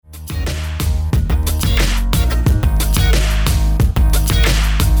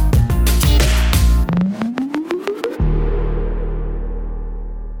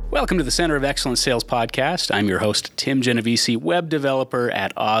Welcome to the Center of Excellence Sales Podcast. I'm your host, Tim Genovese, web developer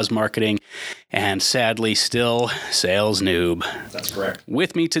at Oz Marketing, and sadly still sales noob. That's correct.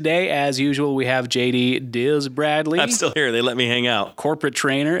 With me today, as usual, we have JD Diz Bradley. I'm still here. They let me hang out. Corporate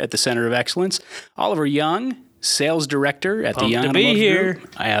trainer at the Center of Excellence. Oliver Young, sales director at the Young to be here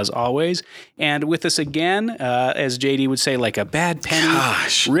Group, as always. And with us again, as JD would say, like a bad penny,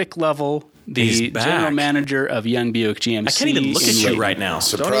 Rick Lovell, the general manager of Young Buick GMC. I can't even look at you right now.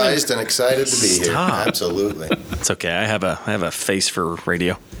 Surprised and excited to be here. Absolutely. It's okay. I have a face for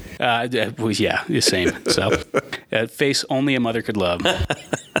radio. Yeah, the same. So, face only a mother could love.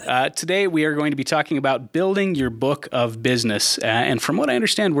 Today, we are going to be talking about building your book of business. And from what I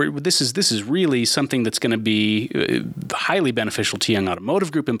understand, this is really something that's going to be highly beneficial to Young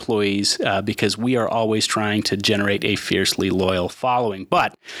Automotive Group employees because we are always trying to generate a fiercely loyal following.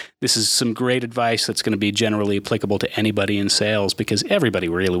 But this is some great advice that's going to be generally applicable to anybody in sales because everybody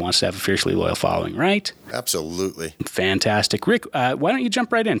really wants to have a fiercely loyal following, right? Absolutely. Fantastic. Rick, why don't you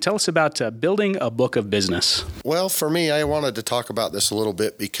jump right in? Tell us about building a book of business. Well, for me, I wanted to talk about this a little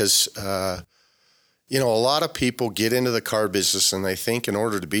bit because, a lot of people get into the car business and they think in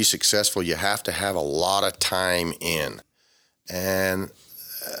order to be successful, you have to have a lot of time in. And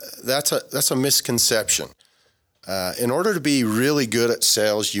that's a misconception. In order to be really good at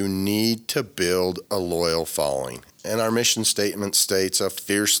sales, you need to build a loyal following. And our mission statement states a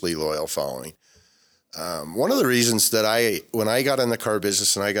fiercely loyal following. One of the reasons that when I got in the car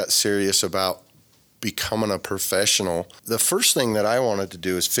business and I got serious about becoming a professional, the first thing that I wanted to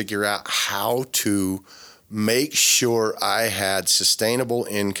do is figure out how to make sure I had sustainable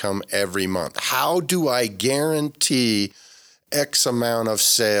income every month. How do I guarantee X amount of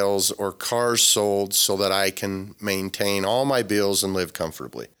sales or cars sold so that I can maintain all my bills and live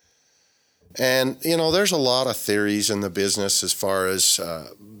comfortably? And, there's a lot of theories in the business as far as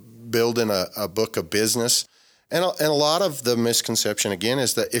building a book of business. And a lot of the misconception, again,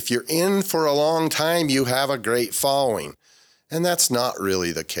 is that if you're in for a long time, you have a great following. And that's not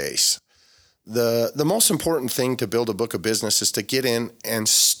really the case. The most important thing to build a book of business is to get in and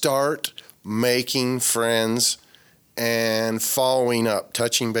start making friends and following up,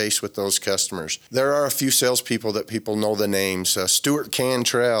 touching base with those customers. There are a few salespeople that people know the names. Stuart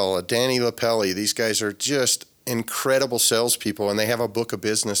Cantrell, Danny Lapelli. These guys are just incredible salespeople, and they have a book of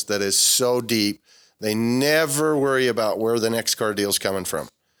business that is so deep. They never worry about where the next car deal is coming from.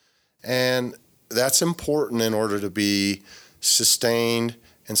 And that's important in order to be sustained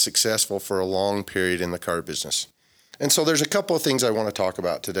and successful for a long period in the car business. And so there's a couple of things I want to talk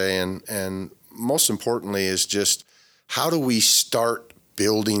about today, and most importantly is just how do we start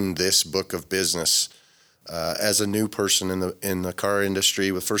building this book of business as a new person in the car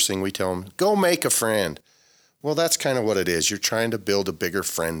industry. The first thing we tell them, go make a friend. Well, that's kind of what it is. You're trying to build a bigger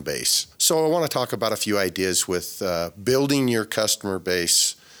friend base. So I want to talk about a few ideas with building your customer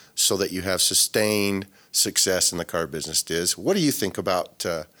base so that you have sustained success in the car business. Diz, what do you think about,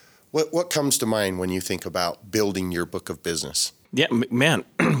 what comes to mind when you think about building your book of business? Yeah, man,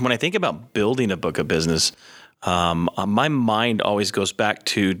 when I think about building a book of business, my mind always goes back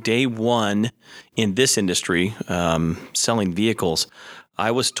to day one in this industry, selling vehicles. I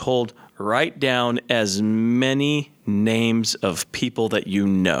was told, write down as many names of people that you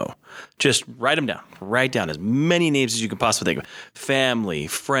know. Just write them down. Write down as many names as you can possibly think of. Family,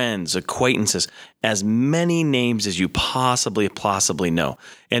 friends, acquaintances, as many names as you possibly know.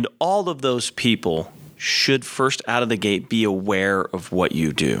 And all of those people should first out of the gate be aware of what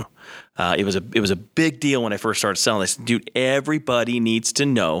you do. It was a big deal when I first started selling. I said, dude, everybody needs to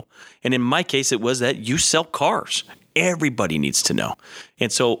know. And in my case, it was that you sell cars. Everybody needs to know. And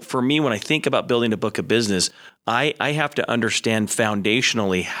so for me, when I think about building a book of business, I have to understand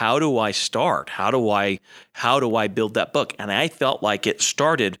foundationally, how do I start? How do I build that book? And I felt like it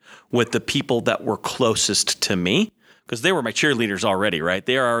started with the people that were closest to me, because they were my cheerleaders already, right?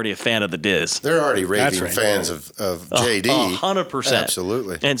 They are already a fan of the Diz. They're already raving fans of JD. 100%.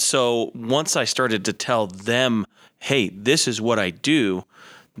 Absolutely. And so once I started to tell them, hey, this is what I do,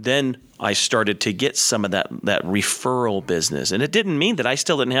 then I started to get some of that referral business. And it didn't mean that I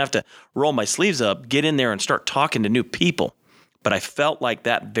still didn't have to roll my sleeves up, get in there and start talking to new people. But I felt like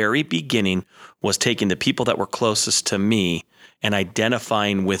that very beginning was taking the people that were closest to me and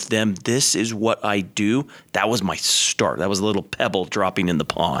identifying with them, this is what I do. That was my start. That was a little pebble dropping in the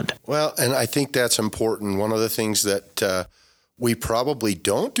pond. Well, and I think that's important. One of the things that we probably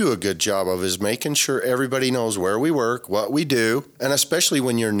don't do a good job of is making sure everybody knows where we work, what we do, and especially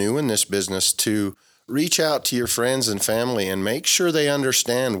when you're new in this business, to reach out to your friends and family and make sure they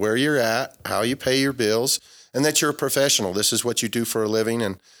understand where you're at, how you pay your bills, and that you're a professional. This is what you do for a living,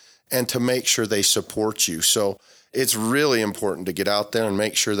 and to make sure they support you. So it's really important to get out there and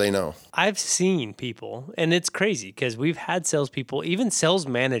make sure they know. I've seen people, and it's crazy because we've had salespeople, even sales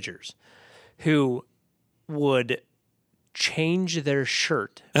managers, who would change their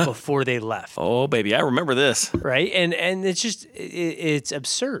shirt before they left. Oh, baby, I remember this. Right? And it's just, it's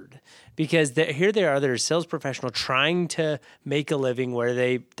absurd because here they are, they're a sales professional trying to make a living where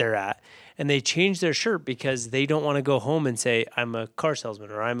they're at, and they change their shirt because they don't want to go home and say, I'm a car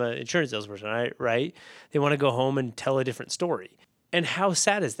salesman or I'm an insurance salesperson, right? They want to go home and tell a different story. And how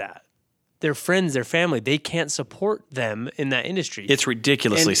sad is that? Their friends, their family, they can't support them in that industry. It's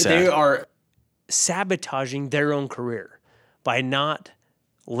ridiculously sad. They are sabotaging their own career by not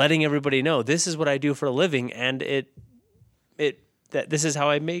letting everybody know this is what I do for a living, and that this is how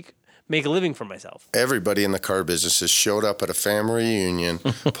I make a living for myself. Everybody in the car business has showed up at a family reunion,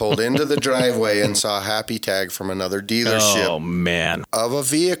 pulled into the driveway and saw a happy tag from another dealership. Oh, man. Of a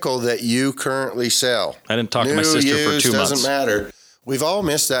vehicle that you currently sell. I didn't talk to my sister for 2 months. Doesn't matter. We've all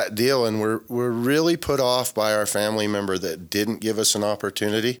missed that deal, and we're really put off by our family member that didn't give us an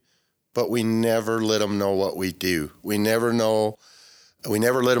opportunity, but we never let them know what we do. We never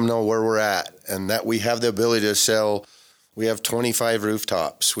let them know where we're at and that we have the ability to sell. We have 25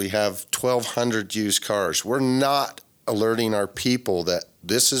 rooftops. We have 1,200 used cars. We're not alerting our people that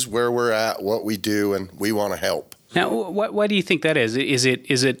this is where we're at, what we do, and we want to help. Now, why do you think that is? Is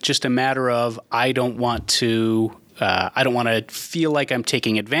it just a matter of I don't want to feel like I'm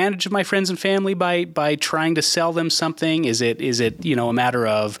taking advantage of my friends and family by trying to sell them something? Is it a matter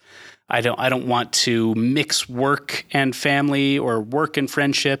of I don't want to mix work and family or work and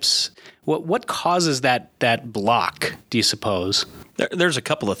friendships? What causes that block, do you suppose? There's a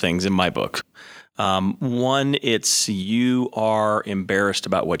couple of things in my book. One, it's you are embarrassed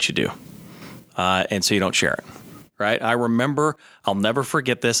about what you do, and so you don't share it. Right? I remember, I'll never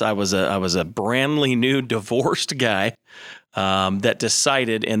forget this. I was a brandly new divorced guy that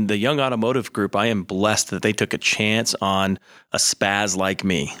decided in the Young Automotive Group, I am blessed that they took a chance on a spaz like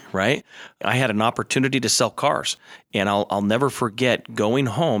me, right? I had an opportunity to sell cars, and I'll never forget going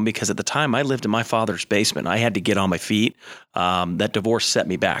home because at the time I lived in my father's basement. I had to get on my feet. That divorce set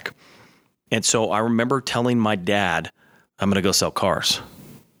me back. And so I remember telling my dad, I'm going to go sell cars.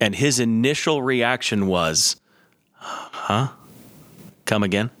 And his initial reaction was, huh? Come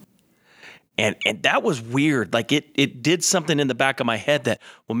again? And that was weird. Like it did something in the back of my head that,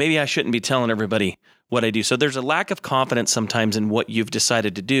 well, maybe I shouldn't be telling everybody what I do. So there's a lack of confidence sometimes in what you've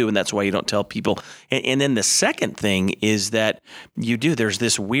decided to do, and that's why you don't tell people. And then the second thing is that there's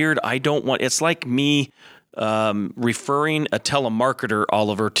this weird, it's like me referring a telemarketer,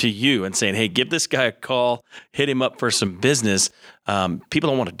 Oliver, to you and saying, hey, give this guy a call, hit him up for some business. People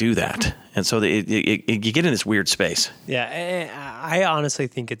don't want to do that. And so you get in this weird space. Yeah, I honestly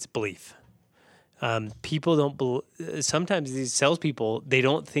think it's belief. People don't sometimes these salespeople, they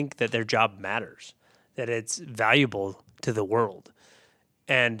don't think that their job matters, that it's valuable to the world.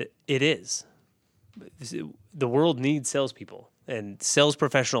 And it is. The world needs salespeople, and sales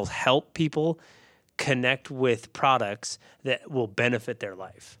professionals help people connect with products that will benefit their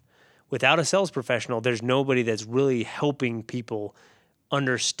life. Without a sales professional, there's nobody that's really helping people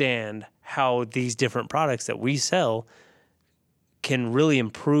understand how these different products that we sell can really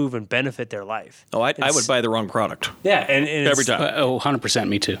improve and benefit their life. Oh, I would buy the wrong product. Yeah, and every time. 100%,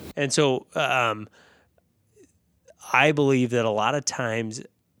 me too. And so I believe that a lot of times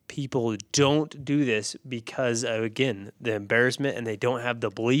people don't do this because of, again, the embarrassment, and they don't have the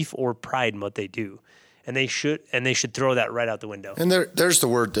belief or pride in what they do. And they should throw that right out the window. And there's the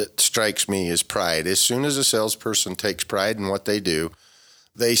word that strikes me is pride. As soon as a salesperson takes pride in what they do,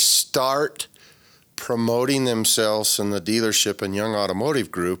 they start promoting themselves in the dealership and Young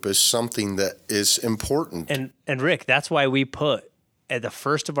Automotive Group as something that is important. And Rick, that's why we put at the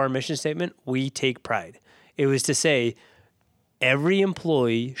first of our mission statement, we take pride. It was to say every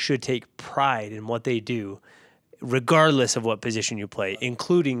employee should take pride in what they do, regardless of what position you play,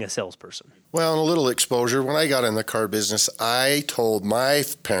 including a salesperson. Well, and a little exposure. When I got in the car business, I told my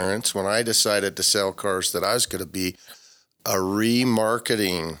parents when I decided to sell cars that I was going to be a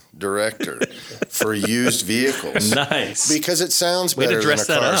remarketing director for used vehicles. Nice. Because it sounds better than a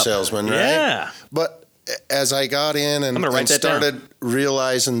car salesman, right? Yeah. But as I got in and started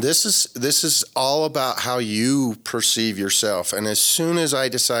realizing this is all about how you perceive yourself. And as soon as I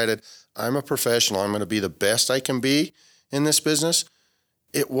decided I'm a professional, I'm going to be the best I can be in this business,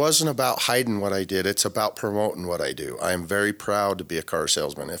 it wasn't about hiding what I did. It's about promoting what I do. I am very proud to be a car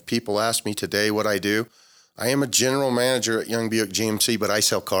salesman. If people ask me today what I do, I am a general manager at Young Buick GMC, but I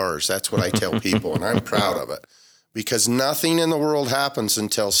sell cars. That's what I tell people, and I'm proud of it. because nothing in the world happens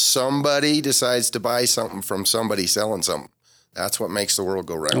until somebody decides to buy something from somebody selling something. That's what makes the world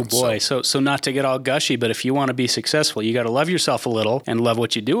go round. Oh boy, so not to get all gushy, but if you want to be successful, you got to love yourself a little and love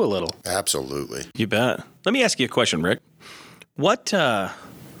what you do a little. Absolutely. You bet. Let me ask you a question, Rick. What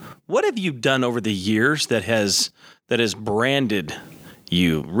have you done over the years that has branded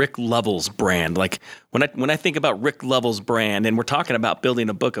you, Rick Lovell's brand? Like when I think about Rick Lovell's brand, and we're talking about building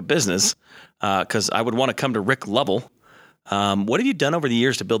a book of business, because I would want to come to Rick Lovell. What have you done over the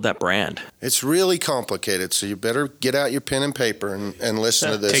years to build that brand? It's really complicated, so you better get out your pen and paper and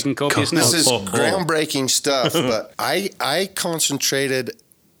listen to this. Taking copious This notes. is groundbreaking stuff, but I concentrated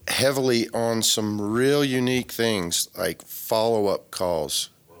heavily on some real unique things like follow-up calls,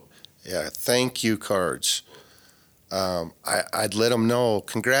 thank you cards. I'd let them know,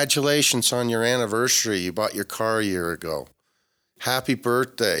 congratulations on your anniversary. You bought your car a year ago. Happy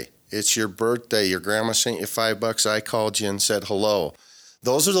birthday. It's your birthday. Your grandma sent you $5. I called you and said hello.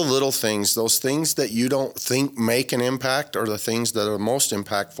 Those are the little things. Those things that you don't think make an impact are the things that are most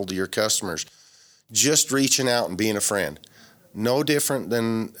impactful to your customers. Just reaching out and being a friend. No different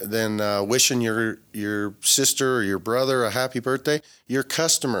than wishing your sister or your brother a happy birthday. Your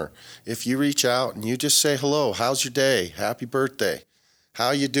customer, if you reach out and you just say hello, how's your day? Happy birthday.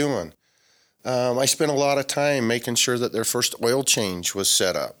 How you doing? I spent a lot of time making sure that their first oil change was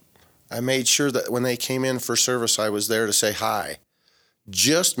set up. I made sure that when they came in for service, I was there to say hi.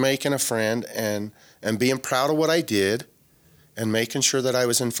 Just making a friend and being proud of what I did and making sure that I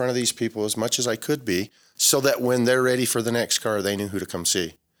was in front of these people as much as I could be so that when they're ready for the next car, they knew who to come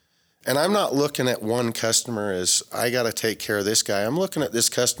see. And I'm not looking at one customer as, I got to take care of this guy. I'm looking at this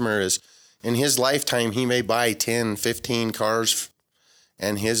customer as, in his lifetime, he may buy 10, 15 cars,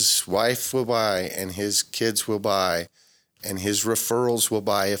 and his wife will buy, and his kids will buy, and his referrals will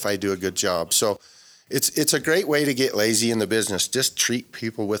buy if I do a good job. So it's a great way to get lazy in the business. Just treat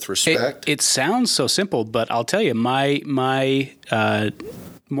people with respect. It sounds so simple, but I'll tell you, my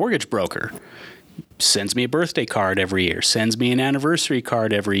mortgage broker sends me a birthday card every year, sends me an anniversary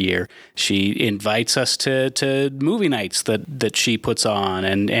card every year. She invites us to movie nights that she puts on,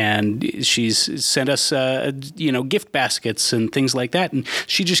 and she's sent us gift baskets and things like that. And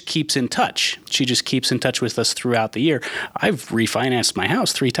she just keeps in touch. She just keeps in touch with us throughout the year. I've refinanced my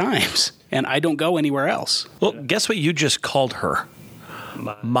house 3 times, and I don't go anywhere else. Well, guess what you just called her?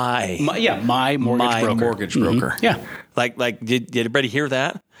 My mortgage broker. Yeah. Like, did everybody hear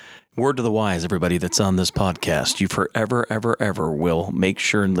that? Word to the wise, everybody that's on this podcast, you forever, ever, ever will make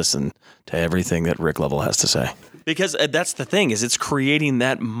sure and listen to everything that Rick Lovell has to say. Because that's the thing, is it's creating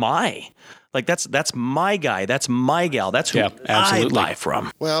that that's my guy, that's my gal, that's who I buy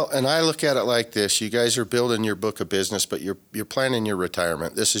from. Well, and I look at it like this. You guys are building your book of business, but you're planning your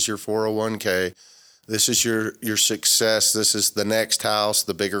retirement. This is your 401k. This is your success. This is the next house,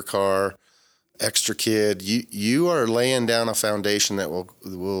 the bigger car, extra kid. You are laying down a foundation that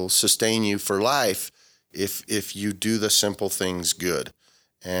will sustain you for life if you do the simple things good.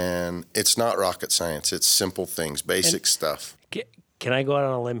 And it's not rocket science. It's simple things, basic stuff. Can I go out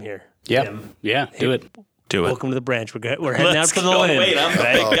on a limb here? Yeah. Tim? Yeah. Do it. Welcome to the branch. We're heading out for the limb. Wait, I'm the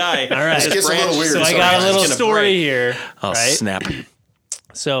big guy. All right. It gets a little weird. So I got a little story here. Oh, right? snap.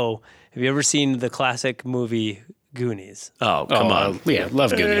 So have you ever seen the classic movie Goonies? Oh, come on. Yeah,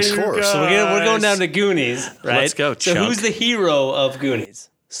 love Goonies. Of course. So we're going down to Goonies, right? Let's go, So Chunk. who's the hero of Goonies?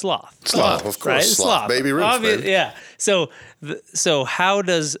 Sloth. Sloth, of course. Right? Sloth. Baby Ruth. Baby. Yeah. So how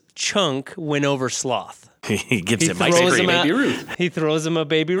does Chunk win over Sloth? He gives He him ice throws cream. him out. Baby Ruth. He throws him a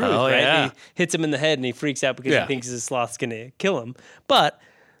Baby Ruth, Oh, right? yeah. He hits him in the head and he freaks out because Yeah. he thinks his sloth's going to kill him. But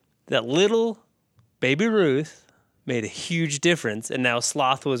that little Baby Ruth made a huge difference, and now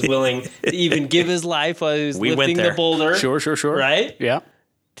Sloth was willing to even give his life while he was We went lifting the there. boulder. Sure. Right? Yeah.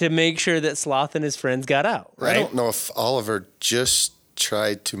 To make sure that Sloth and his friends got out, I right? don't know if Oliver just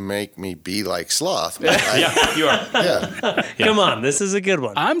tried to make me be like Sloth. But Yeah, you are. yeah. Come on, this is a good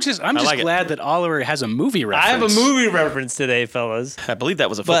one. I'm just like it. glad that Oliver has a movie I reference. have a movie reference today, fellas. I believe that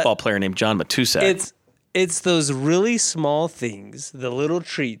was a football player named John Matusak. It's those really small things, the little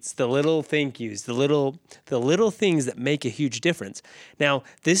treats, the little thank yous, the little things that make a huge difference. Now,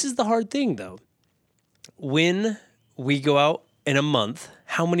 this is the hard thing though. When we go out in a month,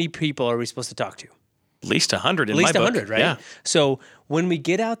 how many people are we supposed to talk to? At least 100 in At least my book. 100, right? Yeah. So when we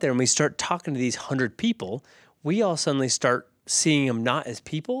get out there and we start talking to these 100 people, we all suddenly start seeing them not as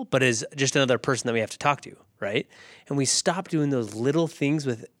people, but as just another person that we have to talk to, right? And we stop doing those little things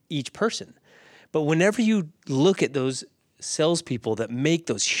with each person. But whenever you look at those salespeople that make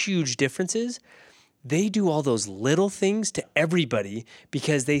those huge differences, they do all those little things to everybody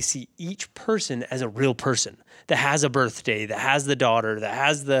because they see each person as a real person that has a birthday, that has the daughter, that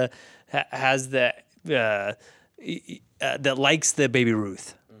has that likes the baby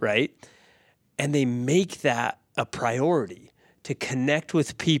Ruth, right? And they make that a priority to connect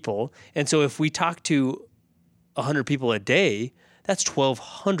with people. And so if we talk to 100 people a day, that's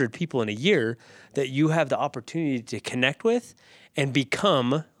 1,200 people in a year that you have the opportunity to connect with and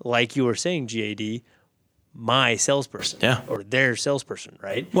become, like you were saying, GAD, my salesperson, or their salesperson,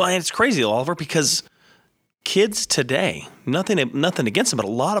 right? Well, and it's crazy, Oliver, because kids today, nothing against them, but a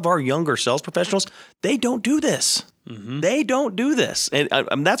lot of our younger sales professionals, they don't do this. Mm-hmm. They don't do this.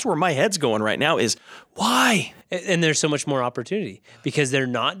 And that's where my head's going right now is, why? And there's so much more opportunity because they're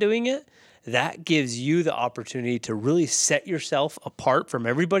not doing it. That gives you the opportunity to really set yourself apart from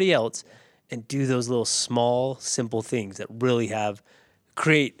everybody else and do those little small, simple things that really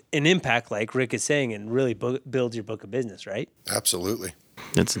create an impact, like Rick is saying, and really build your book of business, right? Absolutely.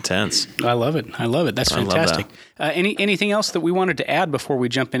 It's intense. I love it. That's fantastic. Anything else that we wanted to add before we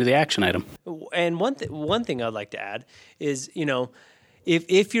jump into the action item? And one thing I'd like to add is,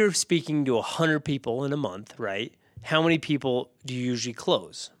 if you're speaking to 100 people in a month, right, how many people do you usually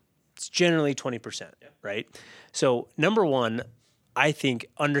close? It's generally 20%, right? So number one, I think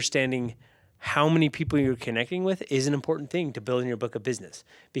understanding how many people you're connecting with is an important thing to building your book of business.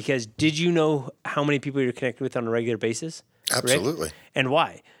 Because did you know how many people you're connecting with on a regular basis? Absolutely. Rick? And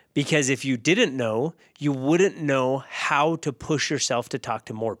why? Because if you didn't know, you wouldn't know how to push yourself to talk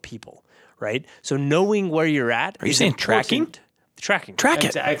to more people, right? So knowing where you're at Are you saying tracking? Tracking. Track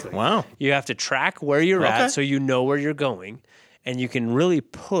exactly. it. Wow. You have to track where you're at so you know where you're going, and you can really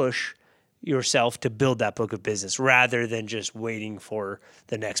push yourself to build that book of business rather than just waiting for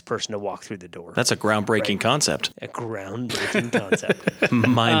the next person to walk through the door. That's a groundbreaking concept. A groundbreaking concept.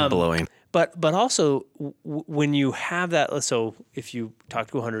 Mind-blowing. But also, when you have that, so if you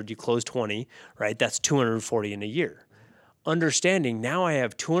talk to 100, you close 20, right? That's 240 in a year. Understanding now I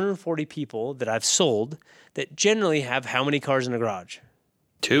have 240 people that I've sold that generally have how many cars in the garage?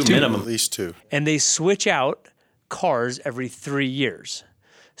 Two minimum. At least two. And they switch out cars every 3 years.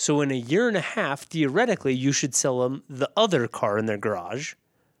 So in a year and a half, theoretically, you should sell them the other car in their garage,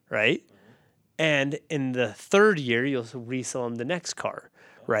 right? And in the third year, you'll resell them the next car,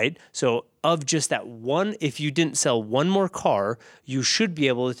 right? So of just that one, if you didn't sell one more car, you should be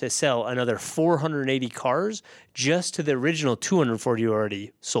able to sell another 480 cars just to the original 240 you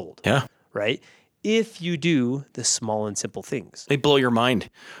already sold. Yeah. Right? If you do the small and simple things. They blow your mind.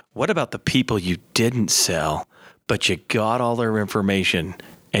 What about the people you didn't sell, but you got all their information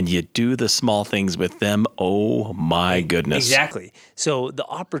and you do the small things with them? Oh my goodness. Exactly. So the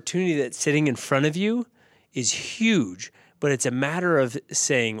opportunity that's sitting in front of you is huge, but it's a matter of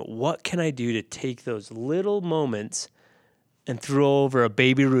saying, what can I do to take those little moments and throw over a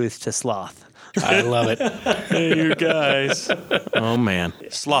baby Ruth to Sloth? I love it. Hey, you guys. Oh, man.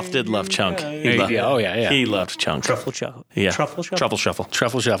 Sloth did love Chunk. He loved Chunk. Truffle shuffle. Yeah. Truffle shuffle. Truffle shuffle.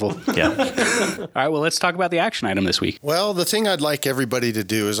 Truffle shuffle. Yeah. All right, well, let's talk about the action item this week. Well, the thing I'd like everybody to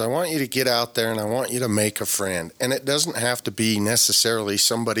do is I want you to get out there and I want you to make a friend. And it doesn't have to be necessarily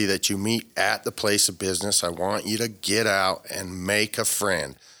somebody that you meet at the place of business. I want you to get out and make a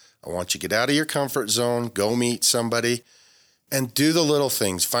friend. I want you to get out of your comfort zone, go meet somebody, and do the little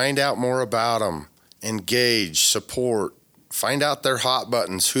things. Find out more about them. Engage, support, find out their hot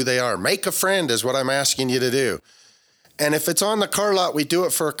buttons, who they are. Make a friend is what I'm asking you to do. And if it's on the car lot, we do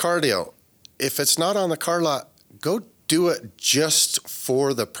it for a car deal. If it's not on the car lot, go do it just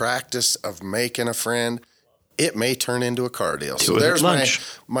for the practice of making a friend. It may turn into a car deal. So there's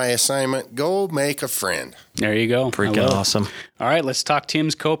my assignment. Go make a friend. There you go. Freaking awesome. All right, let's talk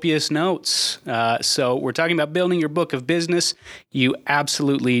Tim's copious notes. So we're talking about building your book of business. You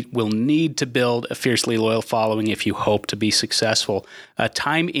absolutely will need to build a fiercely loyal following if you hope to be successful.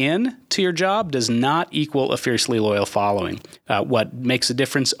 Time in to your job does not equal a fiercely loyal following. What makes a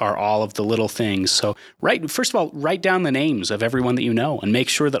difference are all of the little things. So first of all, write down the names of everyone that you know and make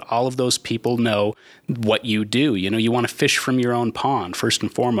sure that all of those people know what you do. You know, you want to fish from your own pond, first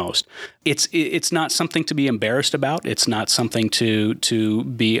and foremost. It's not something to be embarrassed about. It's not something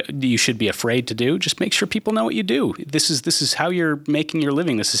you should be afraid to do. Just make sure people know what you do. This is how you're making your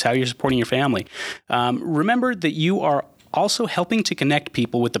living. This is how you're supporting your family. Remember that you are also helping to connect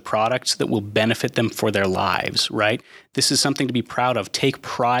people with the products that will benefit them for their lives, right? This is something to be proud of. Take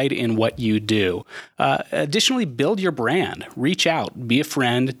pride in what you do. Additionally, build your brand. Reach out. Be a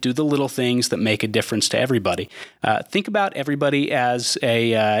friend. Do the little things that make a difference to everybody. Think about everybody as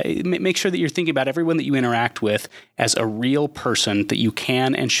make sure that you're thinking about everyone that you interact with as a real person that you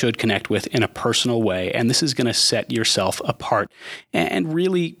can and should connect with in a personal way. And this is going to set yourself apart. And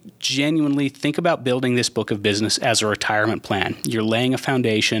really, genuinely think about building this book of business as a retirement plan. You're laying a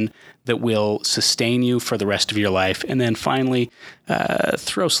foundation that will sustain you for the rest of your life. And then finally,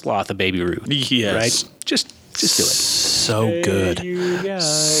 throw sloth a baby root. Yes. Right? Just do it. So good.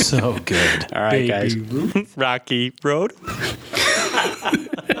 So good. All right, guys. Rocky Road.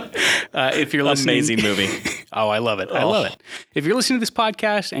 If you're listening, Amazing movie. Oh, I love it. I love it. If you're listening to this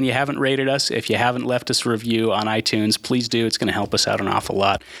podcast and you haven't rated us, if you haven't left us a review on iTunes, please do. It's going to help us out an awful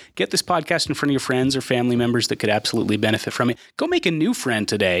lot. Get this podcast in front of your friends or family members that could absolutely benefit from it. Go make a new friend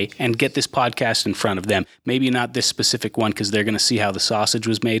today and get this podcast in front of them. Maybe not this specific one because they're going to see how the sausage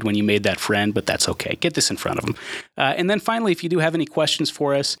was made when you made that friend, but that's okay. Get this in front of them. And then finally, if you do have any questions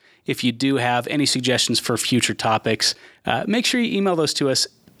for us, if you do have any suggestions for future topics, make sure you email those to us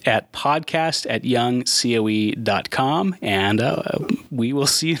at podcast@youngcoe.com, and we will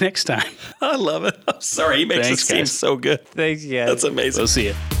see you next time. I love it. I'm sorry. He makes Thanks, it seem guys. so good. Thanks, guys. That's amazing. We'll see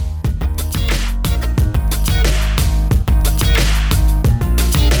you.